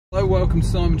Hello, welcome to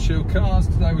Simon Shield Cars.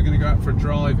 Today we're going to go out for a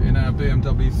drive in our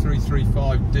BMW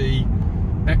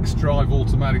 335D Xdrive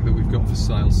automatic that we've got for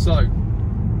sale. So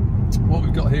what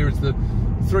we've got here is the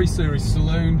 3 Series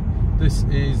saloon. This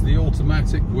is the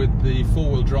automatic with the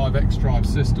 4-wheel drive Xdrive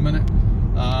system in it,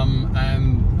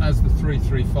 and as the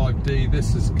 335D,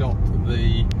 this has got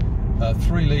the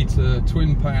 3 litre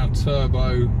twin power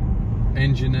turbo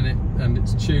engine in it, and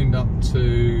it's tuned up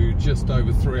to just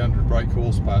over 300 brake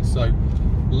horsepower, so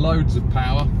loads of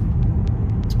power.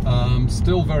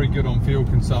 Still very good on fuel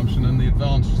consumption, and the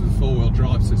advantage of the 4-wheel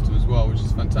drive system as well, which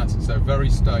is fantastic. So very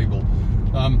stable.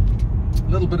 A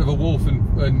little bit of a wolf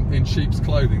in sheep's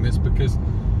clothing, this, because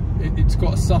it's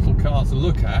quite a subtle car to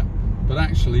look at, but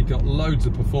actually got loads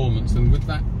of performance. And with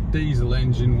that diesel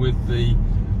engine with the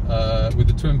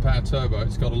twin power turbo,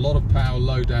 it's got a lot of power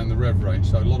low down the rev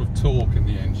range, so a lot of torque in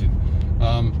the engine.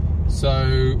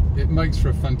 So it makes for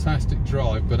a fantastic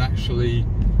drive, but actually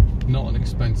not an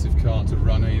expensive car to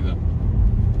run either.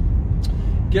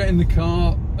 Get in the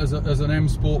car as an M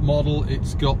Sport model.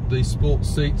 It's got the sport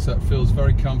seats, that feels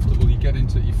very comfortable. You get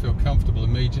into it, you feel comfortable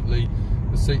immediately.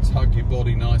 The seats hug your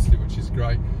body nicely, which is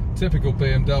great. Typical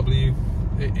BMW.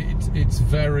 It's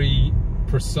very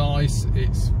precise.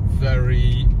 It's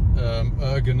very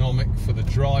ergonomic for the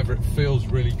driver. It feels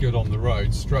really good on the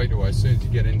road straight away as soon as you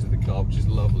get into the car, which is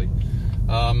lovely.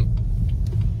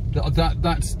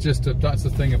 That's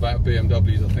the thing about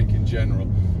BMWs, I think, in general.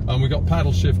 We've got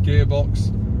paddle shift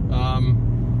gearbox.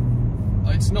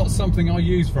 It's not something I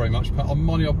use very much,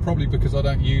 probably because I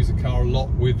don't use a car a lot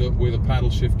with a paddle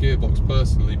shift gearbox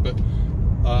personally, but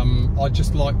I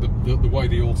just like the way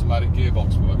the automatic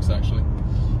gearbox works, actually.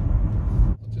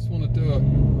 I just want to do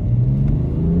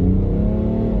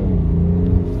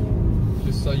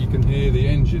just so you can hear the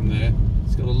engine there.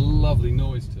 It's got a lovely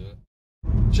noise to it.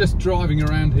 Just driving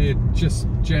around here, just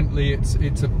gently, it's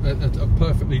a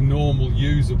perfectly normal,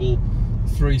 usable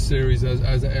 3 Series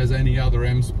as any other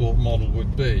M Sport model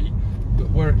would be.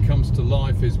 But where it comes to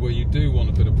life is where you do want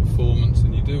a bit of performance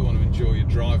and you do want to enjoy your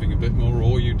driving a bit more,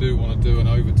 or you do want to do an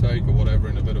overtake or whatever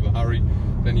in a bit of a hurry,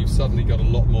 then you've suddenly got a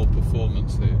lot more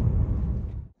performance here.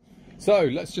 So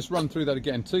let's just run through that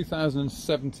again.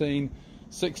 2017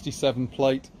 67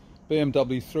 plate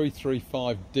BMW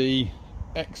 335D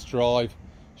Xdrive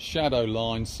Shadow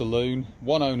Line Saloon,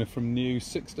 1 owner from new,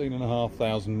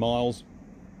 16,500 miles,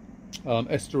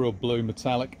 Estoril blue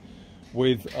metallic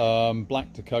with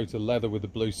black Dakota leather with the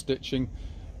blue stitching.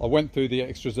 I went through the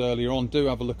extras earlier on. Do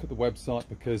have a look at the website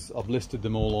because I've listed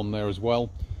them all on there as well.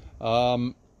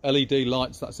 LED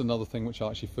lights, that's another thing which I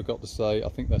actually forgot to say. I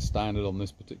think they're standard on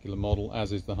this particular model,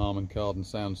 as is the Harman Kardon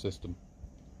sound system.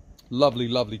 Lovely,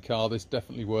 lovely car. This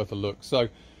definitely worth a look. So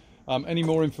any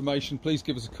more information, please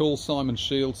give us a call. Simon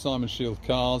Shield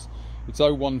Cars. It's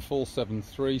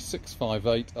 01473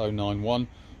 658 091,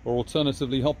 or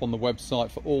alternatively hop on the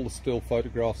website for all the still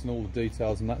photographs and all the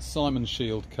details, and that's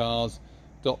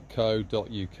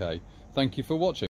simonshieldcars.co.uk. Thank you for watching.